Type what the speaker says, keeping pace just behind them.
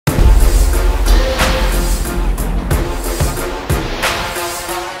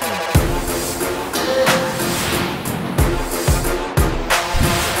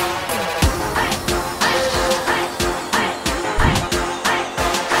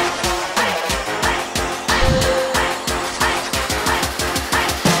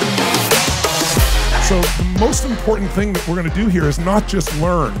most important thing that we're going to do here is not just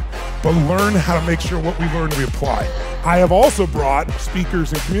learn, but learn how to make sure what we learn we apply. I have also brought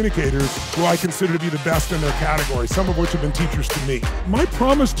speakers and communicators who I consider to be the best in their category, some of which have been teachers to me. My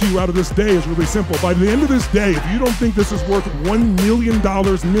promise to you out of this day is really simple. By the end of this day, if you don't think this is worth $1 million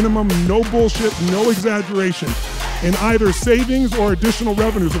minimum, no bullshit, no exaggeration, in either savings or additional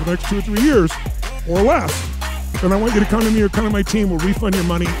revenues over the next 2 or 3 years or less, then I want you to come to me or come to my team. We'll refund your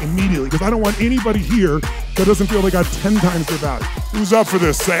money immediately, because I don't want anybody here that doesn't feel they got 10 times their value. Who's up for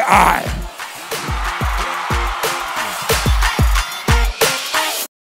this? Say aye.